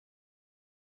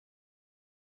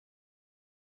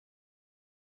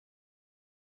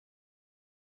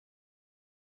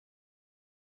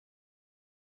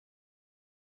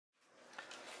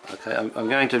Okay, I'm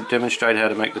going to demonstrate how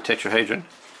to make the tetrahedron.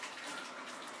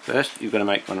 First, you've got to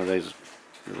make one of these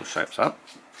little shapes up.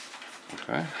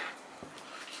 Okay,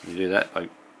 you do that by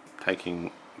taking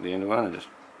the end of one and just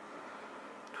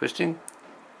twisting,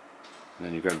 and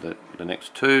then you grab the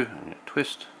next two and you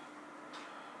twist,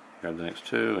 grab the next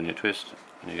two and you twist,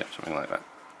 and you get something like that.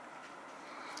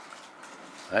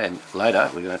 And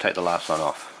later we're going to take the last one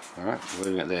off. Alright, we're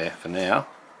leaving it there for now,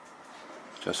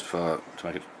 just to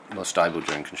make it more stable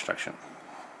during construction.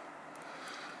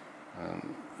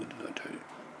 What did I do?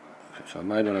 Okay, so I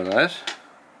made one of those.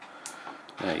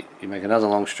 Now you make another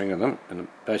long string of them, and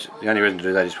the only reason to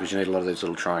do that is because you need a lot of these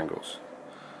little triangles,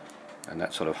 and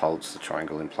that sort of holds the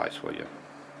triangle in place for you.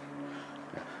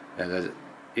 Now,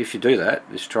 if you do that,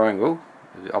 this triangle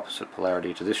is the opposite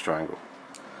polarity to this triangle.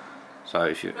 So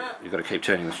you've got to keep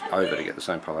turning this over to get the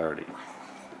same polarity.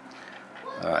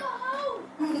 Alright.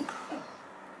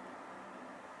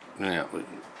 Now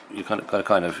you've got to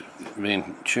kind of be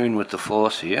in tune with the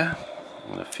force here.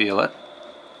 I'm going to feel it.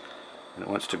 And it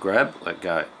wants to grab, let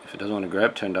go. If it doesn't want to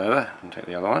grab, turn it over and take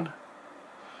the other one.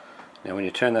 Now when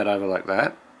you turn that over like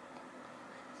that,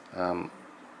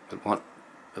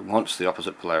 it wants the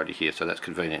opposite polarity here, so that's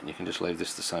convenient. You can just leave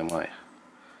this the same way.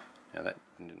 Now that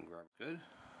didn't grab good.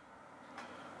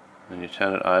 Then you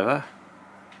turn it over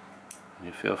and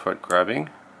you feel for it grabbing.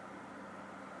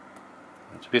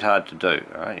 It's a bit hard to do,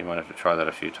 alright? You might have to try that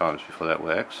a few times before that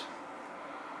works.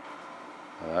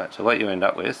 Alright, so what you end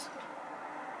up with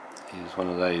is one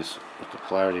of these with the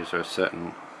polarities are a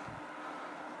certain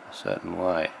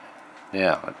way.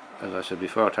 Now, as I said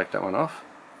before, I'll take that one off.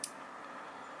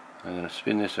 I'm going to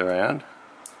spin this around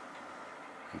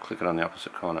and click it on the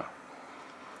opposite corner.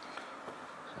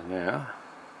 So now,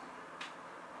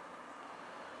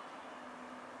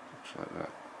 looks like that.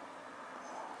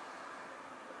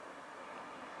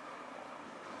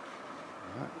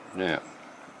 Right, now,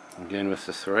 again with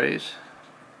the threes,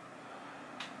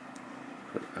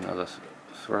 put another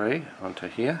three onto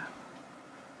here,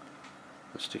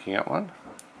 the sticking up one.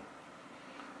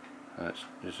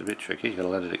 It's a bit tricky, you've got to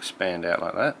let it expand out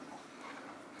like that.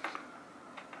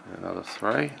 Another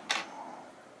three,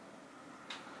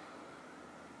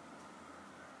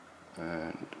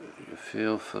 and you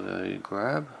feel for the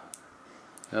grab.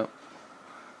 Yep,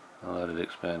 I'll let it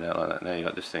expand out like that. Now you've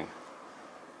got this thing.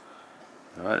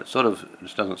 Alright,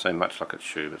 it doesn't seem much like a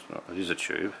tube. It is a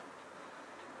tube,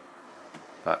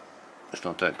 but it's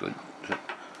not that good.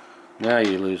 Now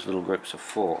you lose little groups of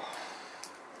four.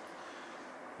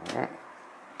 Alright.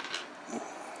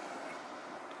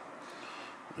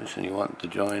 And you want to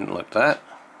join like that.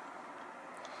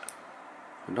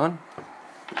 Good on.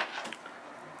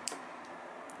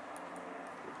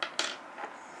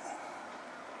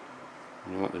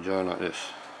 And you want to join like this.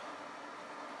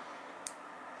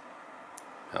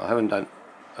 Now I haven't done.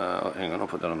 Hang on, I'll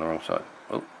put that on the wrong side.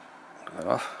 Oh, get that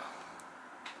off.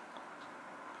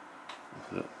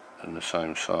 Put it on the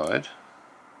same side.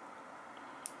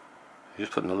 You're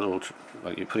just putting a little,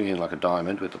 like you're putting in like a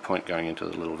diamond with the point going into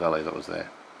the little valley that was there.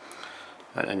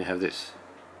 Right, and you have this.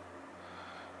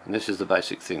 And this is the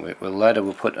basic thing. Later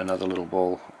we'll put another little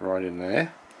ball right in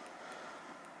there.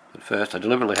 But first, I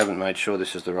deliberately haven't made sure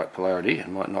this is the right polarity. It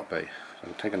might not be. So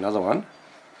I'll take another one.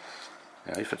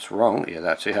 Now if it's wrong,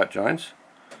 yeah, see how it joins?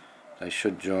 They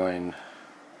should join,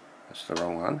 that's the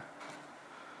wrong one.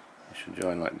 They should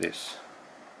join like this.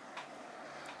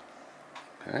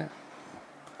 Okay.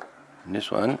 And this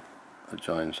one, it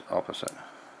joins opposite.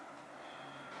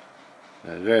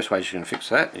 Now, there's various ways you can fix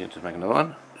that. You can just make another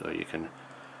one, or you can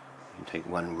take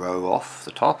one row off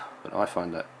the top, but I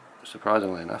find that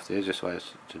surprisingly enough the easiest way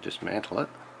is to dismantle it,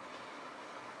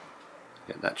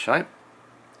 get that shape.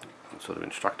 It's sort of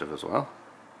instructive as well,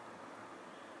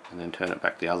 and then turn it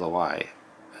back the other way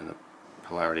and the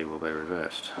polarity will be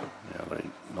reversed. Now let me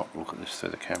not look at this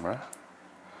through the camera.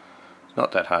 It's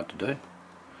not that hard to do,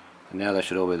 and now they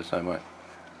should all be the same way.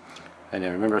 And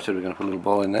now remember I said we're going to put a little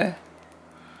ball in there?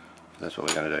 That's what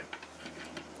we're going to do.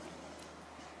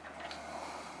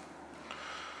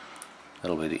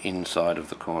 That'll be the inside of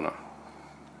the corner.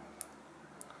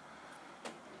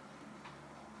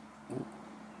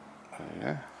 There we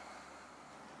go.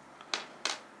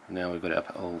 Now we've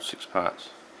got all 6 parts.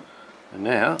 And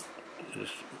now,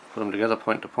 just put them together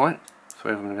point to point.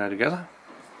 3 of them go together.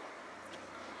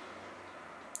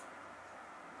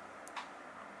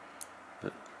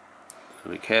 But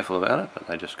be careful about it, but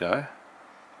they just go.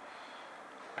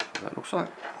 That looks like.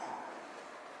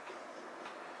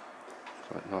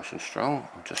 Quite nice and strong.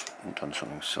 I've just done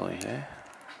something silly here.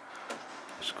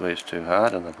 Squeezed too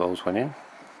hard and the balls went in.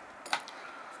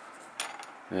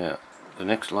 Now, the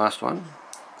last one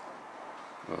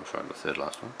oh sorry, the third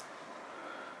last one.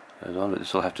 Goes on, but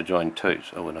this will have to join too.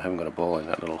 Oh, and I haven't got a ball in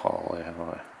that little hole there, have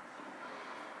I?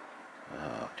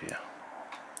 Oh dear.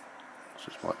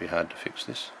 This might be hard to fix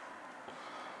this.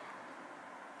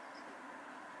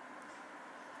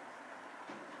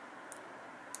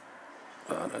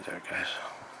 Oh no, there it goes.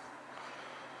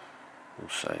 We'll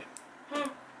see.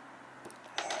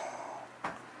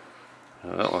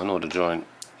 Now that one ought to join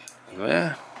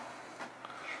there.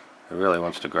 It really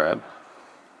wants to grab.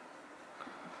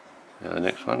 Now the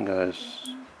next one goes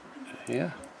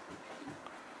here.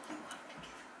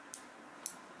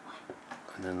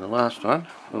 And then the last one,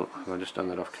 oh, have I just done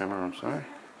that off camera, I'm sorry.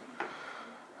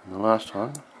 And the last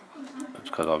one,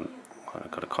 it's because I've kind of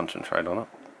got to concentrate on it.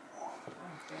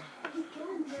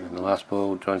 And then the last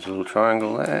ball joins a little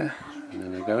triangle there, and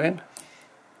then they go in.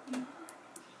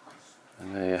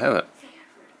 And there you have it.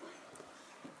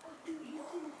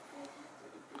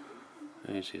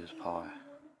 Easy as pie.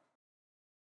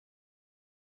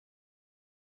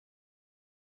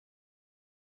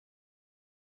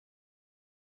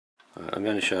 I'm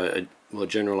going to show a more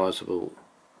generalizable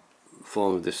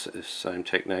form of this same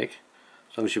technique.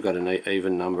 As long as you've got an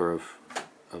even number of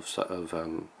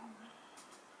you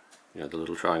know, the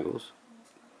little triangles,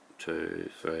 2,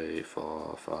 3,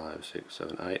 4, 5, 6,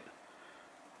 7, 8,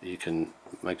 you can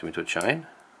make them into a chain.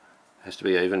 It has to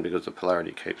be even because the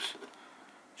polarity keeps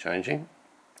changing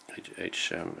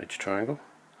each triangle.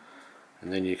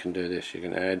 And then you can do this. You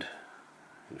can add,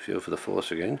 feel for the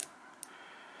force again.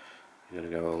 You've got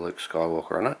to go all Luke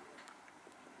Skywalker on it.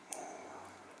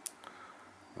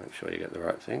 Make sure you get the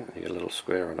right thing. You get a little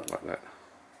square on it like that.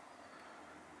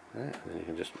 Okay, and then you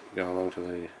can just go along to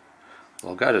the.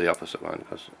 Well, I'll go to the opposite one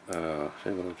because see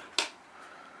what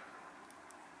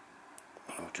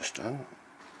I've just done.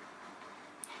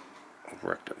 I've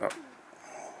wrecked it up.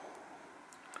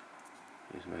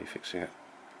 Here's me fixing it.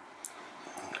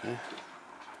 Okay.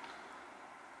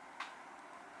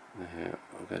 Now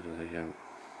I'll go to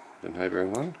the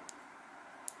neighbouring one.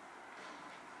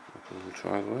 Make a little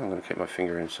triangle. I'm going to keep my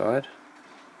finger inside.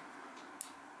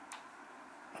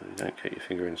 If you don't keep your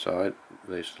finger inside,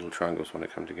 these little triangles want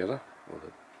to come together, or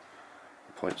the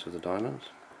points of the diamonds.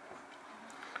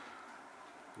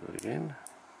 Do it again.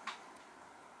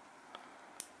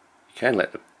 You can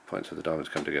let the points of the diamonds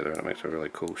come together and it makes a really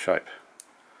cool shape.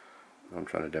 I'm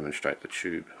trying to demonstrate the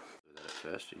tube. Do that at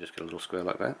first. You just get a little square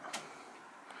like that.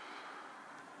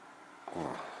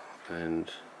 And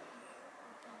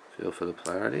feel for the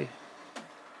polarity,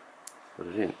 put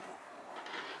it in,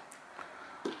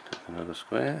 take another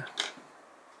square,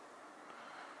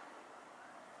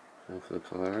 feel for the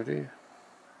polarity,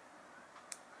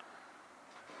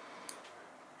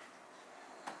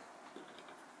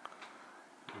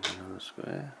 another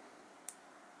square.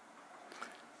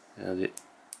 Now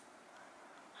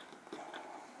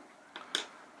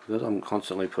because I'm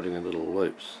constantly putting in little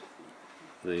loops,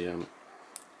 the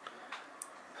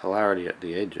polarity at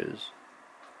the edges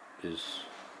is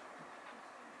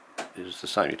the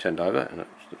same. You turn it over and it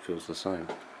feels the same,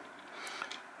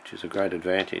 which is a great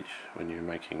advantage when you're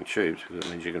making tubes, because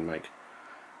it means you can make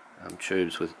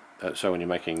tubes with so when you're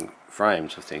making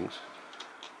frames of things,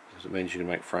 because it means you can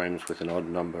make frames with an odd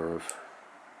number of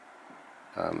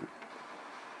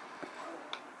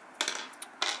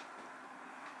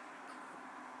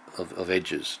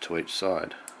edges to each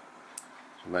side.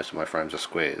 So most of my frames are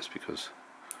squares because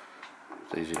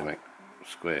it's easy to make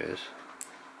squares.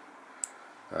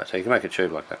 So you can make a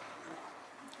tube like that.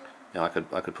 Now I could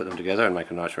put them together and make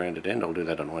a nice rounded end. I'll do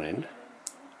that on one end.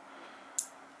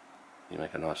 You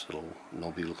make a nice little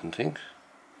knobby looking thing.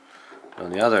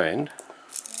 On the other end,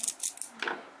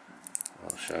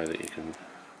 I'll show that you can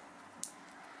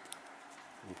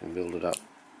build it up.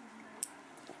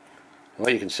 And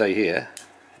what you can see here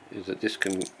is that this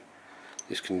can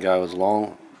go as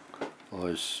long or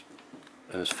as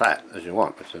fat as you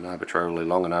want. It's an arbitrarily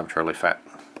long and arbitrarily fat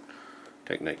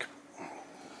technique.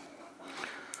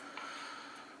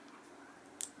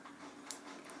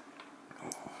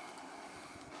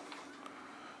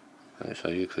 Okay, so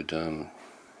you could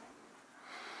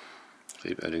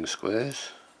keep adding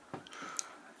squares.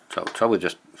 Trouble with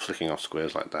just flicking off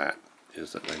squares like that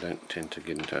is that they don't tend to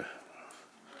get into,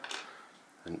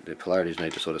 and the polarities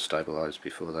need to sort of stabilise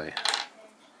before they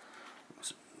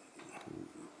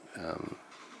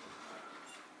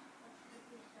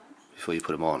before you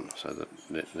put them on, so that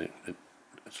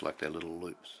it's like they're little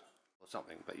loops or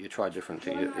something. But you try different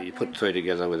things. You put three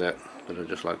together with that are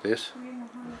just like this,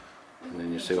 and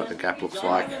then you see what the gap looks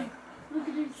like,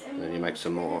 and then you make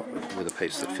some more with a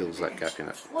piece that fills that gap in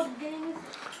it.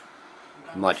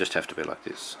 It might just have to be like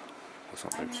this or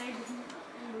something.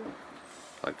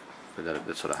 Like, but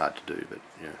that's sort of hard to do, but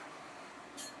yeah.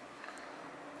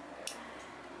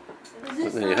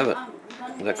 But there you have it.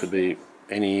 That could be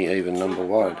any even number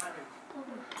wide.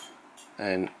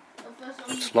 And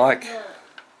it's like,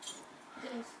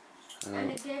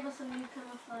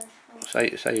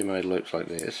 say you made loops like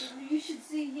this. You should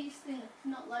see his thing,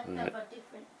 not like that but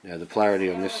different. Now the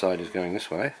polarity on this side is going this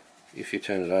way. If you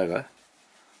turn it over,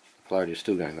 the polarity is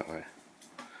still going that way.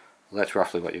 Well, that's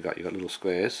roughly what you've got. You've got little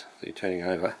squares that you're turning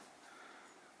over.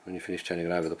 When you finish turning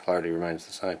it over, the polarity remains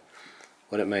the same.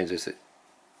 What it means is that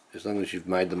as long as you've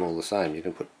made them all the same, you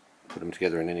can put them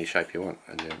together in any shape you want,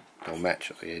 and they'll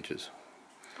match at the edges.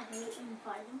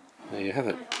 There you have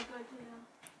it.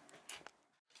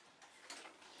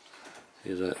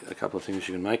 Here's a couple of things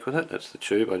you can make with it. That's the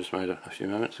tube I just made a few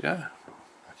moments ago,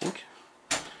 I think.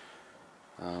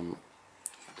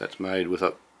 That's made with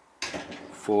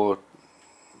four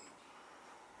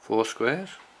squares.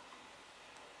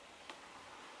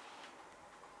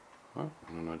 Oh,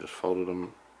 and then I just folded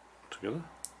them together.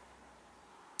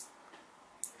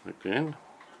 Again,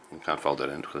 you can't fold that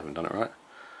end because I haven't done it right.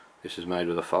 This is made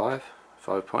with a 5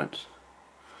 points.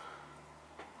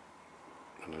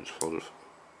 And I just folded,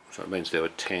 so it means there were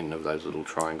 10 of those little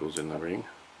triangles in the ring.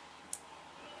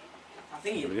 I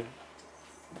think you...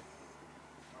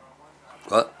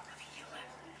 What?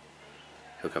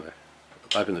 He'll come back.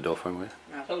 Open the door for him, will you?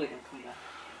 No, I probably can come back.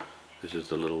 This is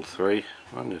the little 3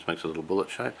 one, just makes a little bullet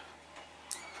shape.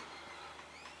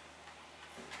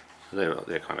 So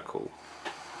they're kind of cool.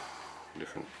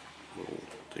 Different little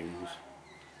things.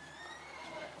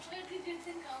 Where did you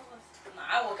think I was? No,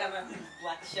 I walk out of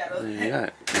black shadows. There you go.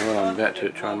 Now what I'm about to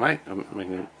try and make, I'm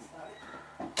making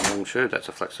a long tube. That's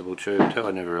a flexible tube too.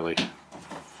 I never really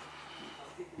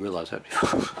realised that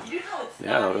before.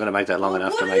 Yeah, we're going to make that long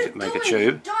enough to make a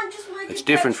tube. It's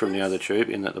different from the other tube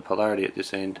in that the polarity at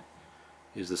this end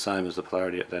is the same as the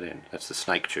polarity at that end. That's the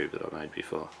snake tube that I made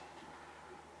before.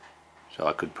 So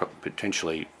I could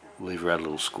potentially leave around a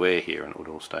little square here and it would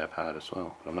all stay apart as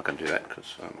well. But I'm not going to do that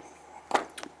because I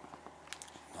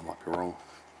might be wrong.